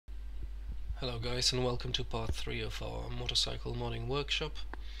Hello guys, and welcome to part 3 of our motorcycle modding workshop.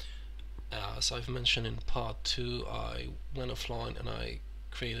 As I've mentioned in part 2, I went offline and I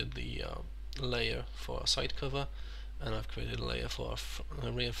created the layer for a side cover, and I've created a layer for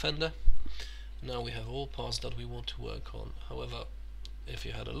a rear fender. Now we have all parts that we want to work on. However, if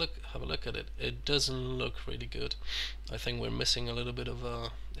you have a look at it, it doesn't look really good. I think we're missing a little bit of a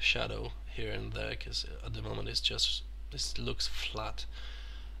shadow here and there, because at the moment this looks flat.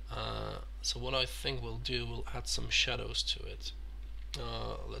 So what I think we'll do, we'll add some shadows to it.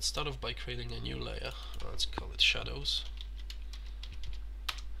 Let's start off by creating a new layer. Let's call it shadows.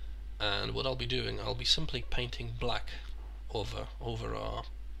 And what I'll be doing, I'll be simply painting black over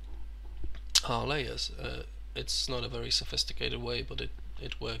our layers. It's not a very sophisticated way, but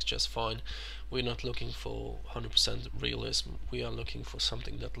it works just fine. We're not looking for 100% realism. We are looking for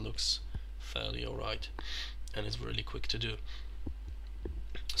something that looks fairly alright and is really quick to do.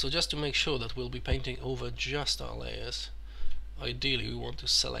 So just to make sure that we'll be painting over just our layers, ideally we want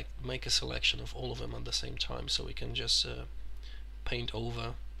to make a selection of all of them at the same time, so we can just paint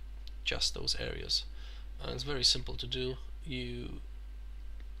over just those areas. And it's very simple to do. You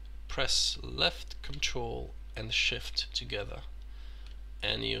press left, control and shift together,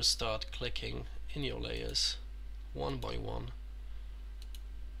 and you start clicking in your layers one by one,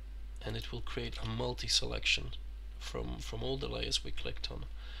 and it will create a multi-selection from all the layers we clicked on.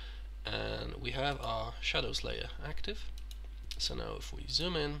 And we have our shadows layer active. So now if we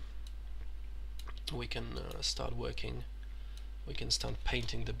zoom in, we can start working. We can start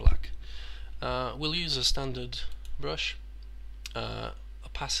painting the black. We'll use a standard brush.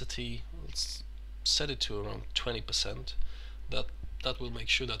 Opacity, let's set it to around 20%. That will make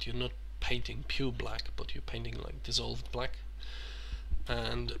sure that you're not painting pure black, but you're painting like dissolved black.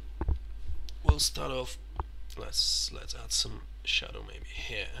 And we'll start off. Let's add some shadow maybe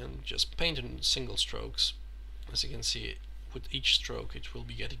here, and just paint in single strokes. As you can see, with each stroke it will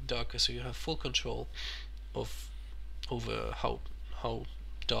be getting darker, so you have full control over how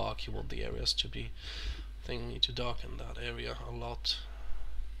dark you want the areas to be. I think we need to darken that area a lot.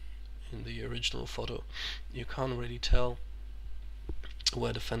 In the original photo you can't really tell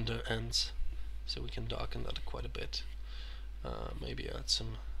where the fender ends, so we can darken that quite a bit. Maybe add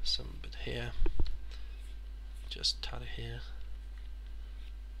some bit here. Just tad here.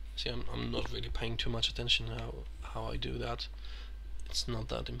 See, I'm not really paying too much attention how I do that. It's not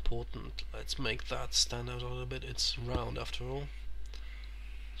that important. Let's make that stand out a little bit. It's round after all.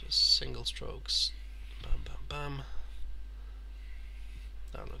 Just single strokes. Bam, bam, bam.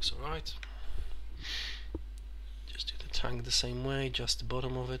 That looks alright. Just do the tank the same way, just the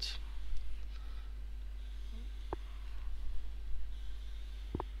bottom of it.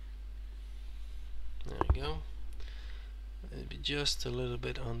 There we go. It'll be just a little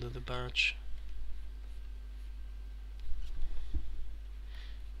bit under the badge.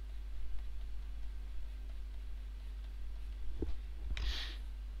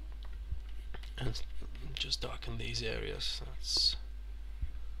 And just darken these areas.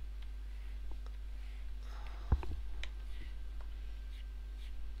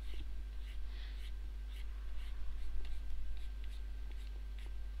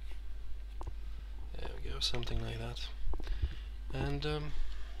 There we go, something like that. And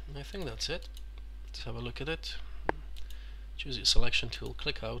I think that's it. Let's have a look at it. Choose your selection tool,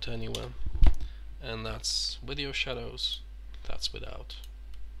 click out anywhere, and that's with your shadows, that's without.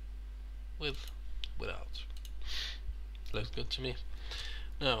 Without. Looks good to me.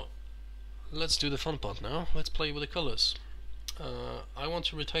 Now, let's do the fun part now. Let's play with the colors. I want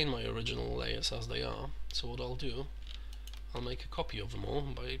to retain my original layers as they are, so what I'll do, I'll make a copy of them all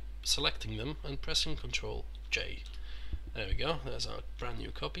by selecting them and pressing Ctrl J. There we go, there's our brand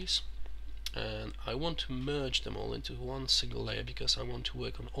new copies, and I want to merge them all into one single layer because I want to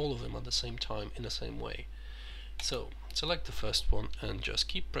work on all of them at the same time in the same way. So select the first one and just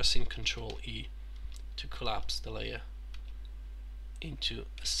keep pressing Ctrl E to collapse the layer into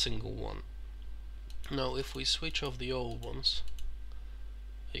a single one. Now if we switch off the old ones,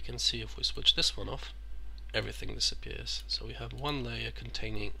 you can see if we switch this one off, everything disappears. So we have one layer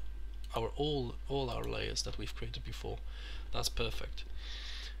containing all our layers that we've created before. That's perfect.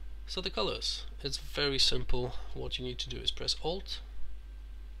 So the colors, it's very simple. What you need to do is press Alt,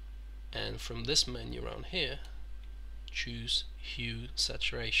 and from this menu around here choose Hue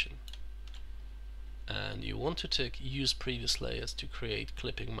Saturation, and you want to use previous layers to create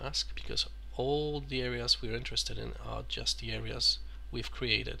clipping mask, because all the areas we're interested in are just the areas we've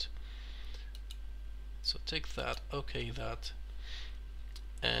created. So take that, okay that,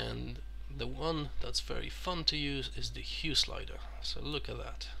 and the one that's very fun to use is the hue slider. So look at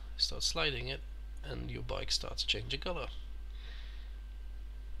that, start sliding it, and your bike starts changing color.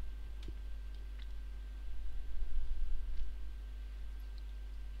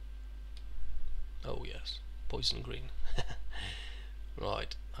 Oh yes, poison green.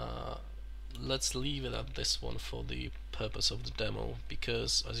 Right, let's leave it at this one for the purpose of the demo,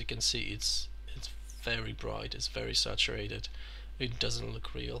 because as you can see it's very bright, it's very saturated, it doesn't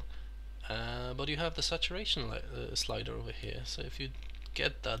look real. But you have the saturation slider over here, so if you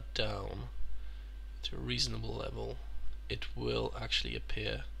get that down to a reasonable level, it will actually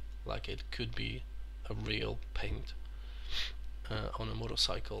appear like it could be a real paint on a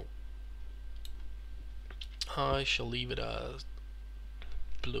motorcycle. I shall leave it as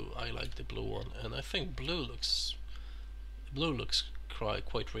blue. I like the blue one, and I think blue looks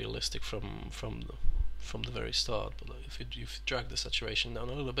quite realistic from the very start. But if you drag the saturation down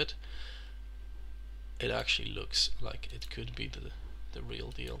a little bit, it actually looks like it could be the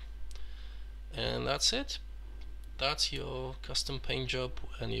real deal. And that's it. That's your custom paint job,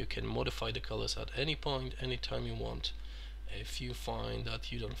 and you can modify the colors at any point, anytime you want. If you find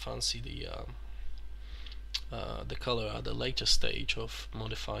that you don't fancy the color at the later stage of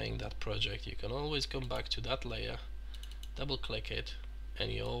modifying that project, you can always come back to that layer, double click it,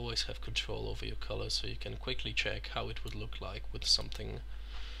 and you always have control over your color, so you can quickly check how it would look like with something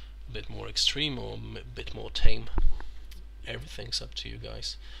a bit more extreme or a bit more tame. Everything's up to you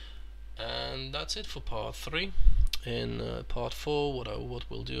guys. And that's it for part 3. In part 4, what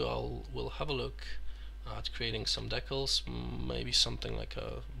we'll do, we'll have a look at creating some decals, maybe something like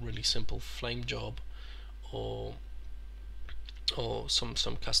a really simple flame job, or some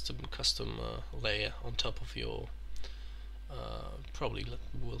custom layer on top of your probably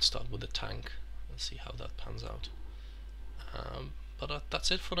we'll start with the tank and see how that pans out. But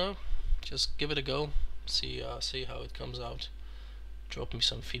that's it for now. Just give it a go, see how it comes out. Drop me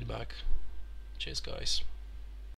some feedback. Cheers guys.